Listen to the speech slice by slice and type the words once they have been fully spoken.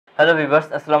Hello viewers,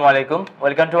 আসসালামু আলাইকুম।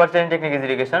 Welcome to our channel technique is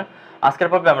education. আজকের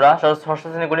পর্বে আমরা ষষ্ঠ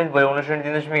শ্রেণী গণিত বই অনুশীলনী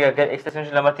 3.1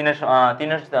 এক্সটেনশন নাম্বার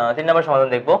 3 নম্বর সমাধান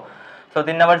দেখব। তো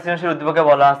 3 নম্বর সৃজনশীল উদ্দীপকে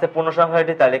বলা আছে পূর্ণ সংখ্যার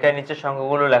একটি তালিকায় নিচের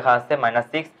সংখ্যাগুলো লেখা আছে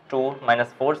 -6, 2,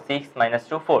 -4, 6,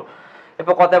 -2, 4।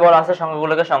 এরপর কথায় বলা আছে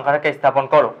সংখ্যাগুলোকে সংখ্যা রেখায় স্থাপন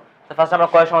করো। তো ফার্স্ট আমরা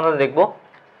কয় সমাধান দেখব।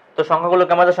 তো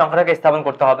সংখ্যাগুলোকে আমাদের সংখ্যা রেখায় স্থাপন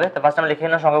করতে হবে। তো ফার্স্ট আমরা লিখে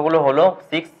নিলাম সংখ্যাগুলো হলো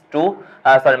 -6, 2,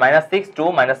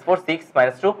 -4, 6,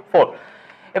 -2, 4।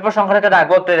 এরপর সংখ্যা রেখা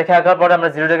রাখবো। তো রেখে রাখার পরে আমরা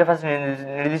জিরো রেখে ফার্স্ট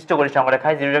নির্দিষ্ট করি সংখ্যা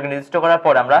রেখায়। জিরো রেখে নির্দিষ্ট করার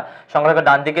পর আমরা সংখ্যা রেখার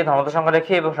ডান দিকে ধনাত্মক সংখ্যা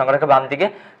লিখি এবং সংখ্যা রেখার বাম দিকে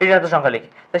ঋণাত্মক সংখ্যা লিখি।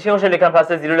 তো সেই অনুসারে লিখলাম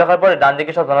ফার্স্টে জিরো লেখার পরে ডান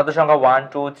দিকে সব ধনাত্মক সংখ্যা 1,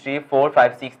 2, 3, 4,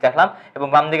 5, 6 লিখলাম এবং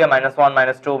বাম দিকে -1,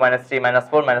 -2, -3,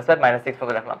 -4, -5, -6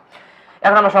 মতো লিখলাম।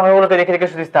 এখন আমরা সংখ্যাগুলোকে রেখে রেখে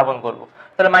শুধু স্থাপন করব।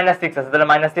 তাহলে -6 আছে, তাহলে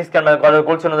 -6 কে আমরা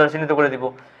গোল চিহ্ন দ্বারা চিহ্নিত করে দিব।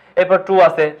 এরপর 2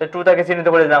 আছে, তো 2 টাকে চিহ্নিত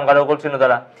করে দিলাম গোল চিহ্ন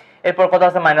দ্বারা। এরপর কত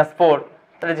আছে -4,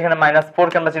 তাহলে যেখানে -4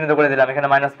 কে আমরা চিহ্নিত করে দিলাম, এখানে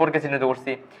 -4 কে চিহ্নিত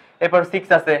করছি। এরপর 6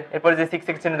 আছে, এরপর যে 6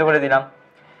 কে চিহ্নিত করে দিলাম।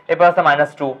 এরপর আছে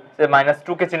 -2, যে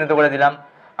 -2 কে চিহ্নিত করে দিলাম।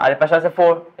 আর এর পাশে আছে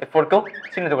 4, এই 4 কেও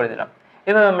চিহ্নিত করে দিলাম।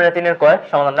 এভাবে আমরা 3 এর কয়ের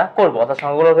সমাধানটা করব, অর্থাৎ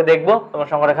সংখ্যাগুলোকে দেখব এবং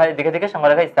সংখ্যা রেখায় দেখে দেখে সংখ্যা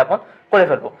রেখায় স্থাপন করে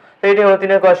ফেলব। তো এটাই হলো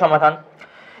 3 এর কয়ের সমাধান।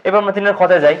 এবার আমরা 3 এর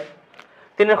খতে যাই।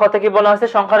 3 এর খতে কি বলা আছে,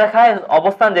 সংখ্যা রেখায়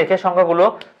অবস্থান দেখে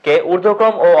সংখ্যাগুলোকে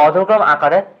ঊর্ধ্বক্রম ও অধক্রম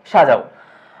আকারে সাজাও।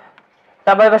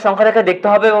 তারপর এবার সংখ্যা রেখা দেখতে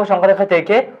হবে এবং সংখ্যা রেখা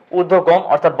থেকে ঊর্ধ্বক্রম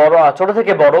অর্থাৎ বড় ছোট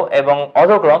থেকে বড় এবং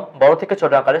অধক্রম বড় থেকে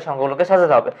ছোট আকারে সংখ্যাগুলোকে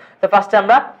সাজাতে হবে। তো ফার্স্টে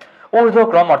আমরা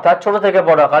ঊর্ধ্বক্রম অর্থাৎ ছোট থেকে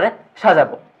বড় আকারে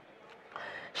সাজাবো।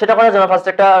 সেটা করার জন্য ফার্স্ট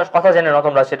একটা কথা জেনে নাও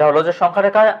তোমরা, সেটা হলো যে সংখ্যা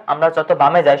রেখা আমরা যত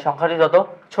বামে যাই সংখ্যাটি যত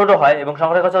ছোট হয় এবং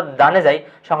সংখ্যা রেখা যত ডানে যাই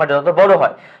সংখ্যাটি তত বড়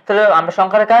হয়। তাহলে আমরা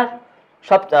সংখ্যা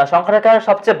রেখার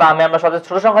সবচেয়ে বামে আমরা সবচেয়ে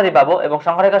ছোট সংখ্যাটি পাবো এবং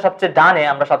সংখ্যা রেখার সবচেয়ে ডানে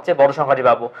আমরা সবচেয়ে বড় সংখ্যাটি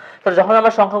পাবো। তাহলে যখন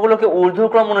আমরা সংখ্যাগুলোকে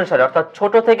ঊর্ধ্বক্রম অনুসারে অর্থাৎ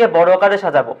ছোট থেকে বড় আকারে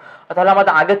সাজাবো, তাহলে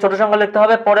আমাদের আগে ছোট সংখ্যা লিখতে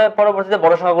হবে, পরবর্তীতে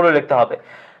বড় সংখ্যাগুলো লিখতে হবে।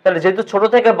 তাহলে যেহেতু ছোট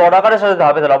থেকে বড় আকারে সাজাতে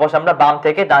হবে, তাহলে অবশ্যই আমরা বাম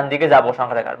থেকে ডান দিকে যাব,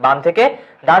 সংখ্যা রেখার বাম থেকে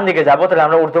ডান দিকে যাব, তাহলে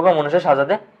আমরা ঊর্ধ্বক্রম অনুসারে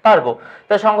সাজাতে পারবো।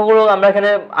 তাহলে সংখ্যাগুলো আমরা এখানে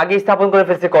আগে স্থাপন করে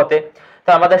ফেলছি কতে, তো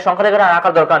আমাদের সংখ্যা রেখার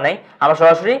আঁকার দরকার নাই, আমরা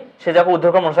সরাসরি সে জায়গায়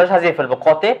ঊর্ধ্বক্রম অনুসারে সাজিয়ে ফেলবো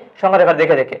কতে সংখ্যা রেখা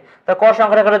দেখে দেখে। তা ক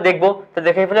সংখ্যা রেখাটা দেখবো, তো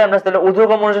দেখে ফেলে আমরা তাহলে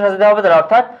ঊর্ধ্বক্রম অনুসারে সাজাতে হবে। তাহলে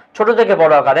অর্থাৎ ছোট থেকে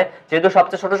বড় আকারে, যেহেতু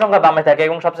সবচেয়ে ছোট সংখ্যা বামে থাকে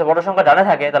এবং সবচেয়ে বড় সংখ্যা ডানে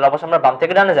থাকে, তাহলে অবশ্যই আমরা বাম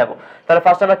থেকে ডানে যাব। তাহলে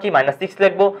ফার্স্ট আমরা কি -6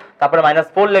 লিখবো, তারপরে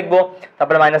 -4 লিখবো,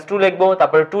 তারপরে -2 লিখবো,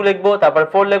 তারপরে 2 লিখবো, তারপরে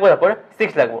 4 লিখবো, তারপরে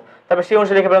 6 লিখবো। তারপর সেই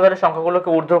অনুসারে লিখে ফেলবো সংখ্যাগুলোকে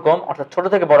ঊর্ধ্বক্রম অর্থাৎ ছোট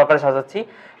থেকে বড় আকারে সাজাচ্ছি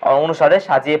অনুসারে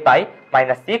সাজিয়ে পাই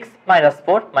 -6,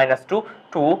 -4, -2,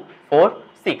 2, 4,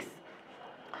 6।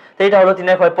 এটা হলো 3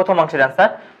 এর প্রথম অংশের অ্যানসার।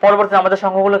 পরবর্তীতে আমাদের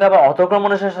সংখ্যাগুলোকে আবার অধক্রম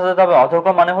অনুসারে সাজাতে হবে।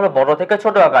 অধক্রম মানে হলো বড় থেকে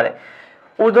ছোট আকারে।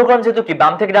 ঊর্ধ্বক্রম যেহেতু কি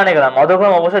বাম থেকে ডানে গেলাম,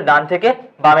 অধক্রম অবশ্যই ডান থেকে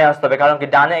বামে আসতে হবে, কারণ কি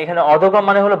ডানে এখানে অধক্রম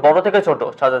মানে হলো বড় থেকে ছোট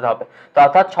সাজাতে হবে। তো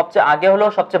অর্থাৎ সবচেয়ে আগে হলো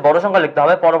সবচেয়ে বড় সংখ্যা লিখতে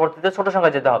হবে, পরবর্তীতে ছোট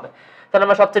সংখ্যা যেতে হবে। তাহলে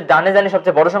আমরা সবচেয়ে ডানে জানি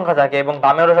সবচেয়ে বড় সংখ্যা থাকে এবং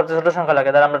বামে হলো সবচেয়ে ছোট সংখ্যা লাগে,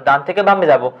 তাহলে আমরা ডান থেকে বামে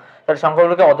যাব। তাহলে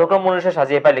সংখ্যাগুলোকে অধক্রম অনুসারে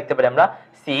সাজিয়ে পাই লিখতে পারি আমরা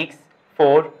 6,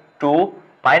 4, 2,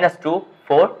 -2,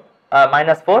 4,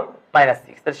 -4,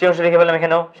 -6। তাহলে সেই অনুসারে লিখে ফেললাম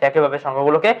এখানেও একইভাবে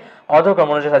সংখ্যাগুলোকে অধক্রম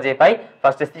অনুসারে সাজিয়ে পাই।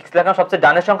 ফার্স্টে 6 লিখলাম, সবচেয়ে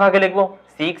ডানের সংখ্যা আগে লিখবো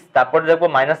 6, তারপরে লিখবো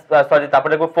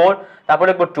তারপরে লিখবো 4, তারপরে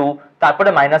লিখবো 2, তারপরে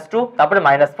 -2, তারপরে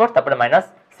 -4, তারপরে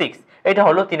 -6। এটা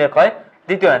হলো 3 এর ক্ষয়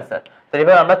দ্বিতীয় অ্যানসার। তো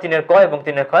এভাবে আমরা 3 এর ক্ষয় এবং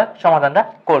 3 এর ক্ষয় সমাধানটা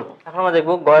করব। এখন আমরা দেখব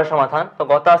গয়ের সমাধান। তো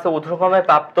গত আছে ঊর্ধ্বক্রমে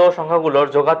প্রাপ্ত সংখ্যাগুলোর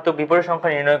যোগাত্মক বিপরীত সংখ্যা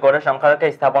নির্ণয় করে সংখ্যা রেখা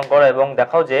স্থাপন করা এবং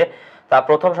দেখাও যে তা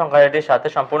প্রথম সংখ্যাটির সাথে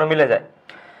সম্পূর্ণ মিলে যায়।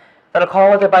 তাহলে খ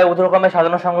হতে পাই ঊর্ধ্বক্রমে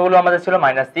সাজানো সংখ্যাগুলো আমাদের ছিল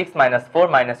 -6, -4,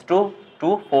 -2,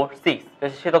 2, 4, 6।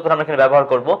 সেই তথ্যটা আমরা এখানে ব্যবহার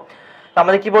করব। তো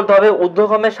আমাদের কি বলতে হবে,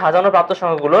 ঊর্ধ্বক্রমে সাজানো প্রাপ্ত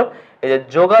সংখ্যাগুলোর এই যে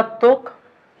যোগাত্মক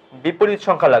বিপরীত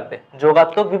সংখ্যা লাগবে।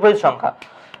 যোগাত্মক বিপরীত সংখ্যা,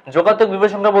 যোগাত্মক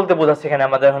বিপরীত সংখ্যা বলতে বোঝাচ্ছে এখানে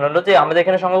আমাদের হলো যে আমাদের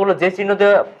এখানে সংখ্যাগুলো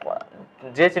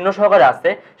যে চিহ্ন সহকারে আছে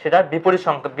সেটা বিপরীত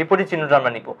সংখ্যা, বিপরীত চিহ্নটা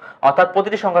আমরা নিব, অর্থাৎ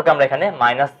প্রতিটি সংখ্যাকে আমরা এখানে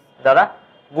মাইনাস দ্বারা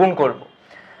গুণ করব।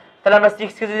 তাহলে আমরা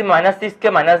 6 কে যদি -6 কে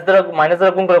মাইনাস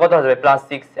দ্বারা গুণ করে কত হয়ে যাবে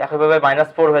 +6। একইভাবে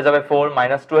 -4 হয়ে যাবে 4,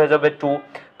 -2 হয়ে যাবে 2,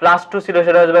 +2 ছিল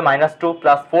সেটা হয়ে যাবে -2,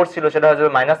 +4 ছিল সেটা হয়ে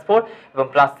যাবে -4 এবং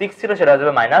 +6 ছিল সেটা হয়ে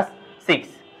যাবে -6।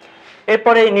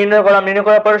 এরপরে এই নির্ণয়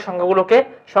করার পরে সংখ্যাগুলোকে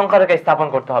সংখ্যা রেখায় স্থাপন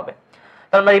করতে হবে।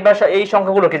 তাহলে আমরা এবার এই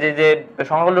সংখ্যাগুলোকে যে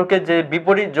সংখ্যাগুলোকে যে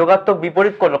বিপরীত যোগাত্মক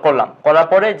বিপরীত করলাম, করার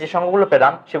পরে যে সংখ্যাগুলো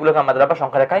পেলাম সেগুলোকে আমাদের আবার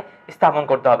সংখ্যা রেখায় স্থাপন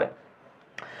করতে হবে।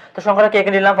 তো সংখ্যাটাকে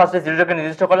এঁকে নিলাম, ফার্স্টে 0টাকে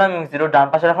নির্দিষ্ট করলাম এবং 0 ডান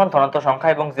পাশে রাখলাম ধনাত্মক সংখ্যা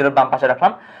এবং 0 বাম পাশে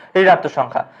রাখলাম ঋণাত্মক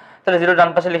সংখ্যা। তাহলে 0 ডান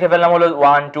পাশে লিখে ফেললাম হলো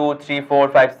 1, 2, 3, 4,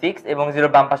 5, 6 এবং 0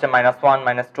 বাম পাশে -1,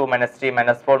 -2, -3,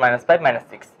 -4, -5,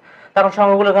 -6। তখন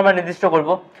সংখ্যাগুলোকে আমরা নির্দিষ্ট করব।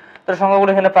 তাহলে সংখ্যাগুলো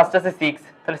এখানে ফার্স্ট আছে 6,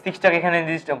 তাহলে 6টাকে এখানে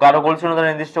নির্দিষ্ট গোল চিহ্ন দ্বারা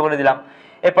নির্দিষ্ট করে দিলাম।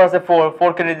 এরপর আছে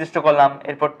 4 কে নির্দিষ্ট করলাম,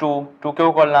 এরপর 2 কেও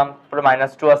করলাম, তারপরে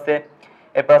 -2 আছে,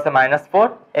 এরপর আছে -4,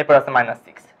 এরপর আছে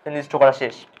 -6। নির্দিষ্ট করা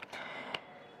শেষ।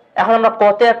 এখন আমরা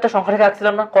কতে একটা সংখ্যা রেখা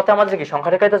আঁকছিলাম না, কতে আমাদের কি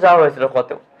সংখ্যা রেখায় তো যাওয়া হয়েছিল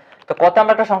কতেও, তো কতে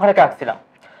আমরা একটা সংখ্যা রেখা আঁকছিলাম,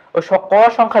 ওই ক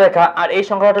সংখ্যা রেখা আর এই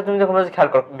সংখ্যাটা তুমি যখন খেয়াল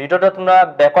করো, ভিডিওটা তোমরা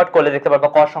ব্যাকওয়ার্ড করলে দেখতে পারবা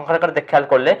ক সংখ্যা রেখাটা খেয়াল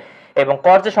করলে, এবং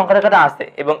কর যে সংখ্যা রেখাটা আছে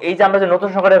এবং এই যে আমরা যে নতুন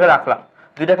সংখ্যা রেখা রাখলাম,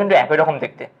 দুইটা কিন্তু একই রকম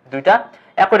দেখতে, দুইটা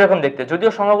একই রকম দেখতে।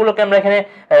 যদিও সংখ্যাগুলোকে আমরা এখানে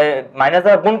মাইনাস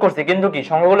দ্বারা গুণ করছি, কিন্তু কি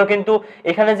সংখ্যাগুলো কিন্তু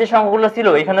এখানে যে সংখ্যাগুলো ছিল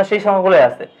এখানে সেই সংখ্যাগুলোই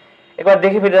আছে। এবার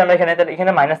দেখি ফিরে আমরা এখানে,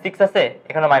 এখানে -6 আছে,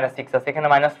 এখানে -6 আছে, এখানে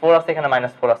 -4 আছে, এখানে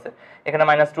 -4 আছে, এখানে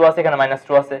 -2 আছে, এখানে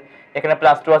 -2 আছে, এখানে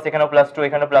 +2 আছে, এখানে +2,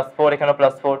 এখানে +4, এখানে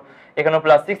 +4, এখানে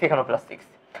 +6, এখানে +6।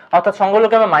 অর্থাৎ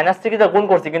সংখ্যাগুলোকে আমরা -3 দিয়ে গুণ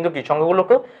করছি, কিন্তু কি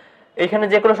সংখ্যাগুলোকে এইখানে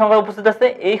যে কোনো সংখ্যা উপস্থিত আছে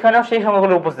এইখানেও সেই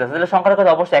সংখ্যাগুলো উপস্থিত আছে, তাহলে সংখ্যা রেখা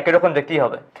অবশ্যই একই রকম দেখতেই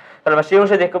হবে। তাহলে আমরা সেই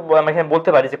অনুসারে আমরা এখানে বলতে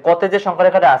পারি যে কতে যে সংখ্যা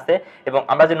রেখাটা আছে এবং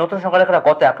আমরা যে নতুন সংখ্যা রেখাটা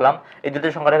কতে আঁকলাম, এই দুটো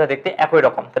সংখ্যা রেখা দেখতে একই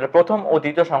রকম, তাহলে প্রথম ও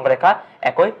দ্বিতীয় সংখ্যা রেখা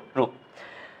একই রূপ।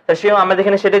 তাহলে সেই আমাদের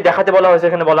এখানে সেটাই দেখাতে বলা হয়েছে,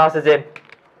 এখানে বলা আছে যে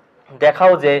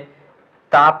দেখাও যে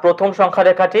তা প্রথম সংখ্যা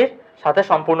রেখাটির সাথে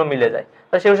সম্পূর্ণ মিলে যায়।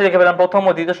 তাহলে সেই অনুসারে লিখে পেলাম প্রথম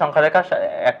ও দ্বিতীয় সংখ্যা রেখা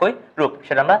একই রূপ,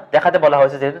 সেটা আমরা দেখাতে বলা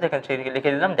হয়েছে যেহেতু, এখানে সেই লিখে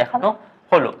দিলাম দেখানো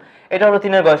হলো। এটা হলো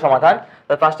 3 এর গয়ের সমাধান।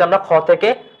 তো ফার্স্টে আমরা খ থেকে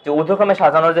যে ঊর্ধ্বক্রমে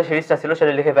সাজানোর যে সিরিজটা ছিল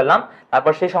সেটা লিখে ফেললাম।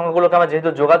 তারপর সেই সংখ্যাগুলোকে আমরা যেহেতু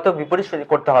যোগাত্মক বিপরীত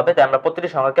করতে হবে, তাই আমরা প্রতিটি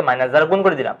সংখ্যাকে মাইনাস দ্বারা গুণ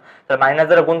করে দিলাম। তাহলে মাইনাস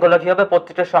দ্বারা গুণ করলে কি হবে,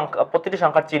 প্রতিটি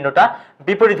সংখ্যার চিহ্নটা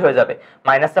বিপরীত হয়ে যাবে,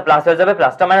 মাইনাসটা প্লাস হয়ে যাবে,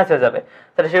 প্লাসটা মাইনাস হয়ে যাবে।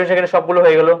 তাহলে সেই সেখানে সবগুলো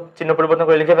হয়ে গেল, চিহ্ন পরিবর্তন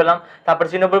করে লিখে ফেলাম। তারপর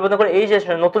চিহ্ন পরিবর্তন করে এই যে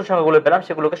নতুন সংখ্যাগুলো পেলাম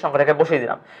সেগুলোকে সংখ্যা রেখায় বসিয়ে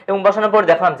দিলাম, এবং বসানোর পর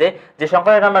দেখলাম যে যে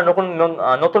সংখ্যা রেখা আমরা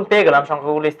নতুন পেয়ে গেলাম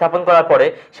সংখ্যাগুলো স্থাপন করার পরে,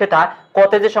 সেটা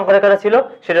কতে যে সংখ্যা রেখাটা ছিল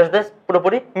সেটার সাথে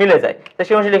পুরোপুরি মিলে যায়। তো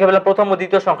সেই অনুযায়ী লিখে ফেলাম প্রথম ও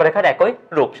দ্বিতীয় সংখ্যা রেখার একই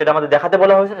রূপ, সেটা আমাদের দেখাতে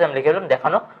বলা হয়েছে, আমি লিখে ফেলাম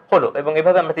দেখানো হলো। এবং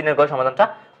এভাবে আমরা 3 এর গয়ের সমাধানটা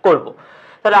করব।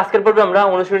 তাহলে আজকের পর্বে আমরা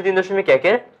অনুশীলনী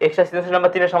 3.1 এক্সট্রা সৃজনশীল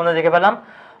নাম্বার 3 এর সমাধান দেখে ফেলাম।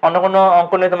 অন্য কোনো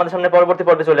অঙ্ক নিয়ে তোমাদের সামনে পরবর্তী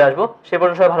পর্বে চলে আসবো। সেই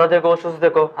পর্যন্ত সবাই ভালো থেকো, সুস্থ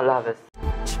থেকো, আল্লাহ হাফেজ।